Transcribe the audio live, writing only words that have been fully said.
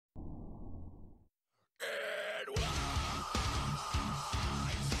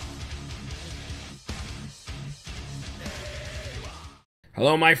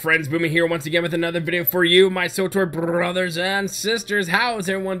Hello my friends, Boomy here once again with another video for you, my Swtor brothers and sisters. How is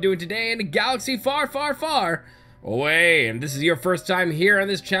everyone doing today in a galaxy far, far, far away? And this is your first time here on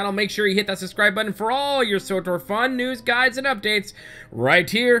this channel, make sure you hit that subscribe button for all your Swtor fun, news, guides, and updates right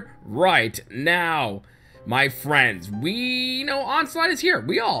here, right now. My friends, Onslaught is here.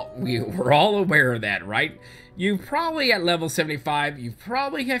 We're all aware of that, right? You probably at level 75, you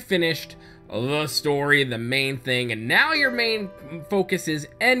probably have finished the story, the main thing, and now your main focus is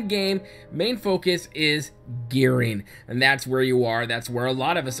endgame. Main focus is gearing, and that's where you are. That's where a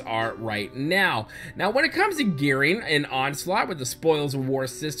lot of us are right now. Now, when it comes to gearing in Onslaught with the Spoils of War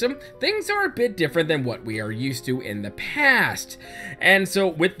system, things are a bit different than what we are used to in the past. And so,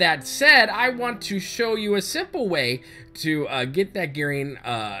 with that said, I want to show you a simple way to get that gearing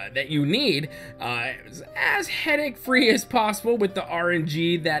that you need as headache-free as possible with the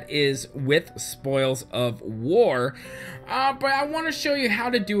RNG that is with Spoils of War. But I want to show you how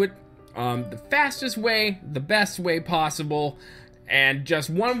to do it the fastest way, the best way possible, and just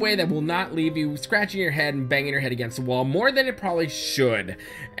one way that will not leave you scratching your head and banging your head against the wall more than it probably should.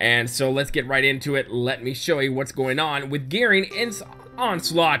 And so let's get right into it. Let me show you what's going on with gearing in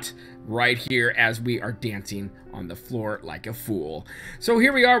Onslaught right here as we are dancing on the floor like a fool. So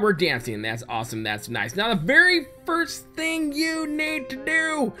here we are, we're dancing. That's awesome, that's nice. Now the very first thing you need to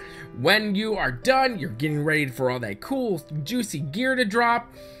do when you are done, you're getting ready for all that cool juicy gear to drop.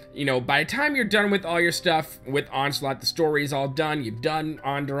 You know, by the time you're done with all your stuff with Onslaught, the story is all done. You've done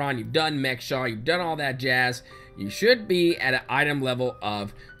Onderon, you've done Mechshaw, you've done all that jazz. You should be at an item level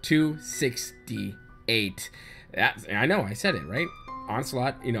of 268. I know, I said it, right?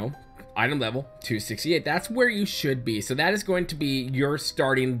 Onslaught, item level 268. That's where you should be. So that is going to be your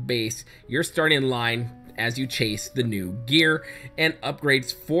starting base, your starting line as you chase the new gear and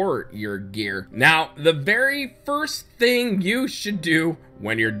upgrades for your gear. Now, the very first thing you should do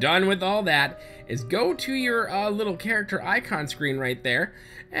when you're done with all that is go to your little character icon screen right there,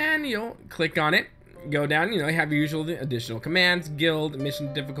 and you'll click on it. Go down, you have your usual additional commands, guild,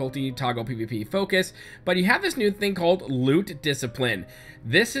 mission difficulty, toggle PvP focus, but you have this new thing called loot discipline.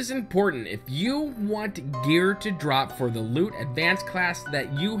 This is important. If you want gear to drop for the loot advanced class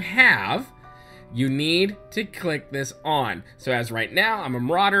that you have, you need to click this on. So as right now, I'm a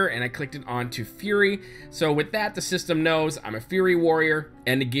Marauder and I clicked it on to Fury. So with that, the system knows I'm a Fury Warrior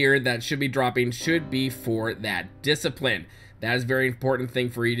and the gear that should be dropping should be for that discipline. That is a very important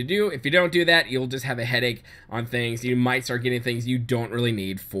thing for you to do. If you don't do that, you'll just have a headache on things. You might start getting things you don't really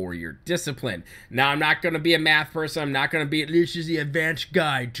need for your discipline. Now, I'm not going to be a math person. I'm not going to be, this is the advanced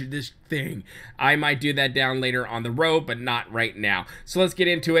guide to this thing. I might do that down later on the road, but not right now. So let's get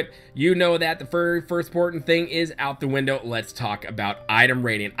into it. You know that the very first important thing is out the window. Let's talk about item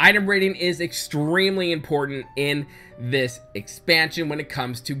rating. Item rating is extremely important in this expansion when it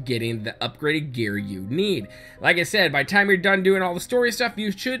comes to getting the upgraded gear you need. Like I said, by the time you're done doing all the story stuff,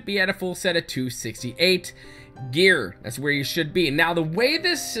 you should be at a full set of 268 gear. That's where you should be. Now, the way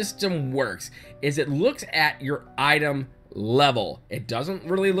this system works is it looks at your item level. It doesn't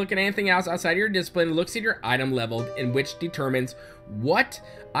really look at anything else outside of your discipline. It looks at your item level, in which determines what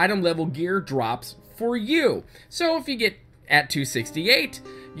item level gear drops for you. So if you get at 268,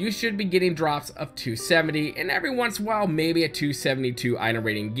 you should be getting drops of 270, and every once in a while, maybe a 272 item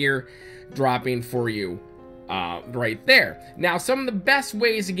rating gear dropping for you right there. Now, some of the best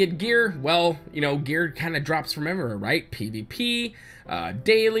ways to get gear, well, gear kind of drops from everywhere, right? PvP,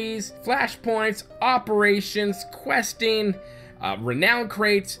 dailies, flashpoints, operations, questing, renown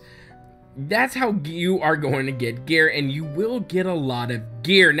crates. That's how you are going to get gear, and you will get a lot of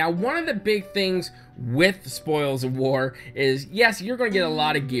gear. Now, one of the big things with Spoils of War is, yes, you're going to get a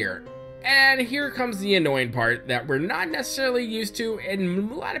lot of gear. And here comes the annoying part that we're not necessarily used to,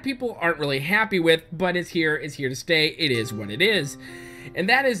 and a lot of people aren't really happy with, but it's here to stay. It is what it is. And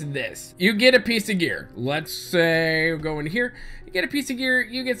that is this. You get a piece of gear. Let's say, go in here. You get a piece of gear,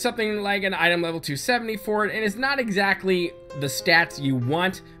 you get something like an item level 270 for it, and it's not exactly the stats you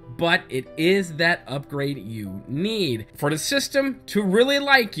want, but it is that upgrade you need. For the system to really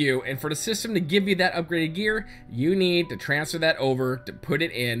like you, and for the system to give you that upgraded gear, you need to transfer that over to put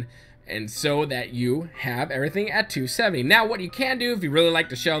it in, and so that you have everything at 270. Now, what you can do, if you really like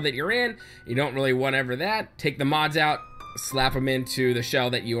the shell that you're in, you don't really want ever that, take the mods out, slap them into the shell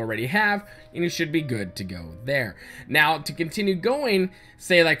that you already have, and you should be good to go there. Now, to continue going,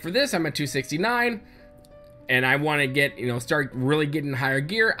 say like for this, I'm at 269, and I want to get, start really getting higher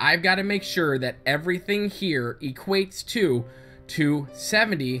gear, I've got to make sure that everything here equates to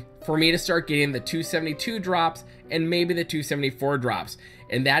 270 for me to start getting the 272 drops and maybe the 274 drops.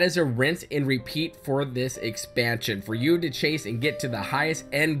 And that is a rinse and repeat for this expansion. For you to chase and get to the highest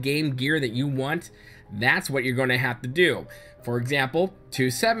end game gear that you want, that's what you're going to have to do. For example,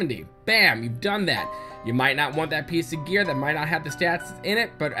 270. Bam, you've done that. You might not want that piece of gear, that might not have the stats in it,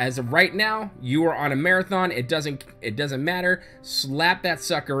 but as of right now, you are on a marathon. It doesn't matter. Slap that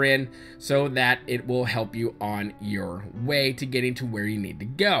sucker in so that it will help you on your way to getting to where you need to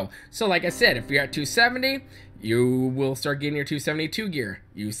go. So like I said, if you're at 270, you will start getting your 272 gear.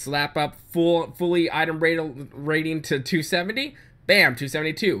 You slap up fully item rating to 270, bam,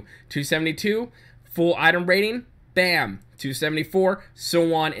 272. 272, full item rating, bam, 274,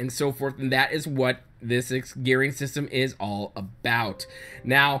 so on and so forth. And that is what this gearing system is all about.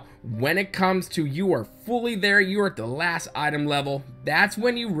 Now, when it comes to you are fully there, you are at the last item level, that's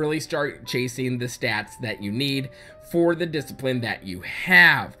when you really start chasing the stats that you need for the discipline that you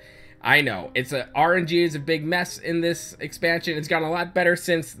have. I know, RNG is a big mess in this expansion. It's gotten a lot better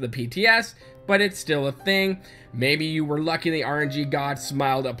since the PTS, but it's still a thing. Maybe you were lucky the RNG god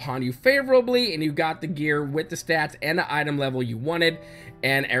smiled upon you favorably and you got the gear with the stats and the item level you wanted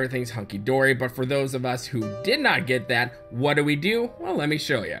and everything's hunky-dory. But for those of us who did not get that, what do we do? Well, let me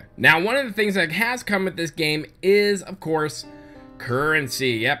show you. Now, one of the things that has come with this game is, of course,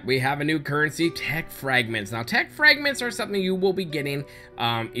 currency. Yep, we have a new currency, tech fragments. Now, tech fragments are something you will be getting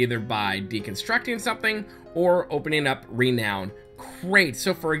either by deconstructing something or opening up renown crates.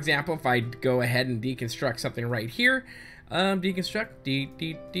 So for example, if I go ahead and deconstruct something right here,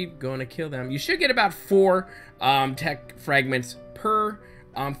 deconstruct, gonna kill them. You should get about 4 tech fragments per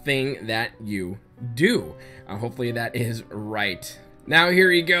thing that you do. Hopefully that is right. Now here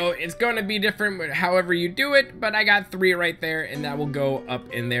you go. It's going to be different however you do it, but I got 3 right there, and that will go up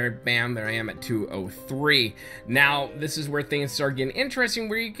in there. Bam, there I am at 203. Now this is where things start getting interesting,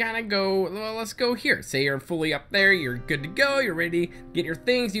 where you kind of go, well, let's go here. Say you're fully up there, you're good to go, you're ready to get your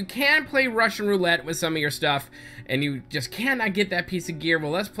things. You can play Russian roulette with some of your stuff, and you just cannot get that piece of gear.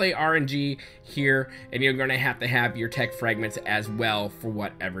 Well, let's play RNG here, and you're going to have your tech fragments as well for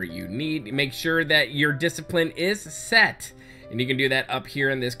whatever you need. Make sure that your discipline is set. And you can do that up here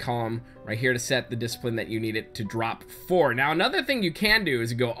in this column right here to set the discipline that you need it to drop for. Now, another thing you can do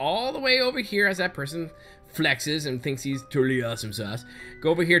is go all the way over here as that person flexes and thinks he's totally awesome sauce.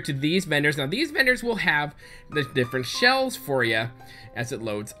 Go over here to these vendors. Now, these vendors will have the different shells for you as it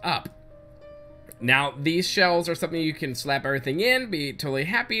loads up. Now, these shells are something you can slap everything in, be totally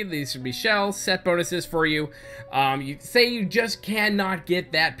happy. These should be shells, set bonuses for you. You say you just cannot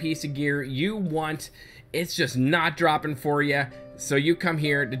get that piece of gear you want. It's just not dropping for you, so you come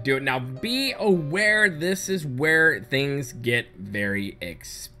here to do it. Now, be aware, this is where things get very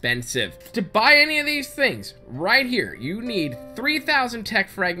expensive. To buy any of these things, right here, you need 3,000 tech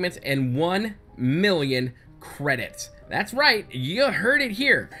fragments and 1 million credits. That's right, you heard it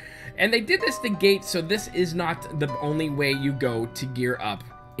here. And they did this to gate, so this is not the only way you go to gear up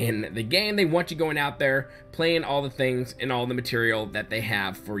in the game. They want you going out there, playing all the things and all the material that they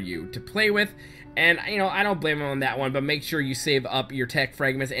have for you to play with. And, you know, I don't blame them on that one, but make sure you save up your tech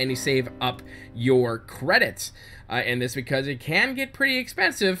fragments and you save up your credits in this, because it can get pretty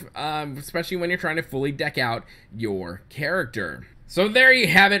expensive, especially when you're trying to fully deck out your character. So there you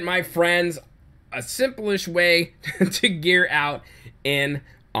have it, my friends. A simple-ish way to gear out in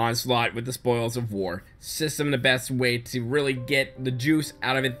Onslaught with the Spoils of War system, the best way to really get the juice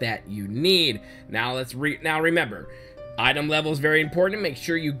out of it that you need. Now remember, item level is very important. Make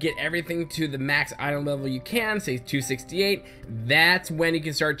sure you get everything to the max item level you can, say 268. That's when you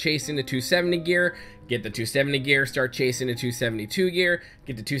can start chasing the 270 gear. Get the 270 gear, start chasing the 272 gear.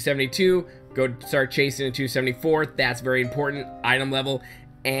 Get the 272, go start chasing the 274. That's very important. Item level.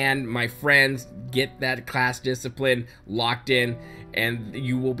 And my friends, get that class discipline locked in, and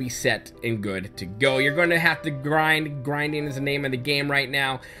you will be set and good to go. You're going to have to grind. Grinding is the name of the game right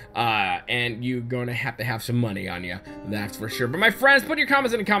now, and you're going to have some money on you, that's for sure. But my friends, put your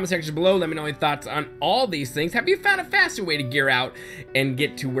comments in the comment section below. Let me know your thoughts on all these things. Have you found a faster way to gear out and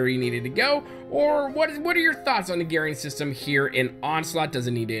get to where you needed to go? Or what are your thoughts on the gearing system here in Onslaught? Does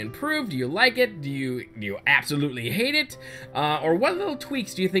it need to improve? Do you like it? Do you absolutely hate it? Or what little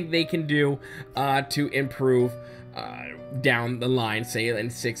tweaks do you think they can do to improve down the line, say in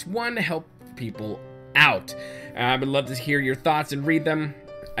 6.1, to help people out? I would love to hear your thoughts and read them.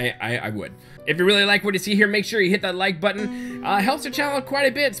 I would. If you really like what you see here, make sure you hit that like button. Helps the channel quite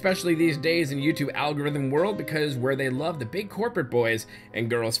a bit, especially these days in YouTube algorithm world, because where they love the big corporate boys and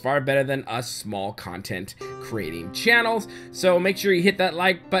girls far better than us small content creating channels. So make sure you hit that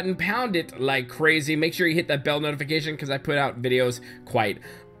like button, pound it like crazy. Make sure you hit that bell notification because I put out videos quite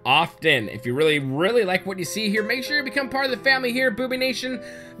often. If you really like what you see here, make sure you become part of the family here, Boomy Nation,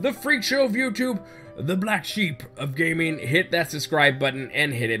 the freak show of YouTube, the black sheep of gaming. Hit that subscribe button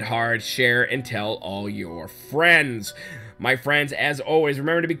and hit it hard, share, and tell all your friends. My friends, as always,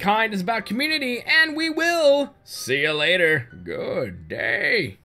 remember to be kind. It's about community, and we will see you later. Good day.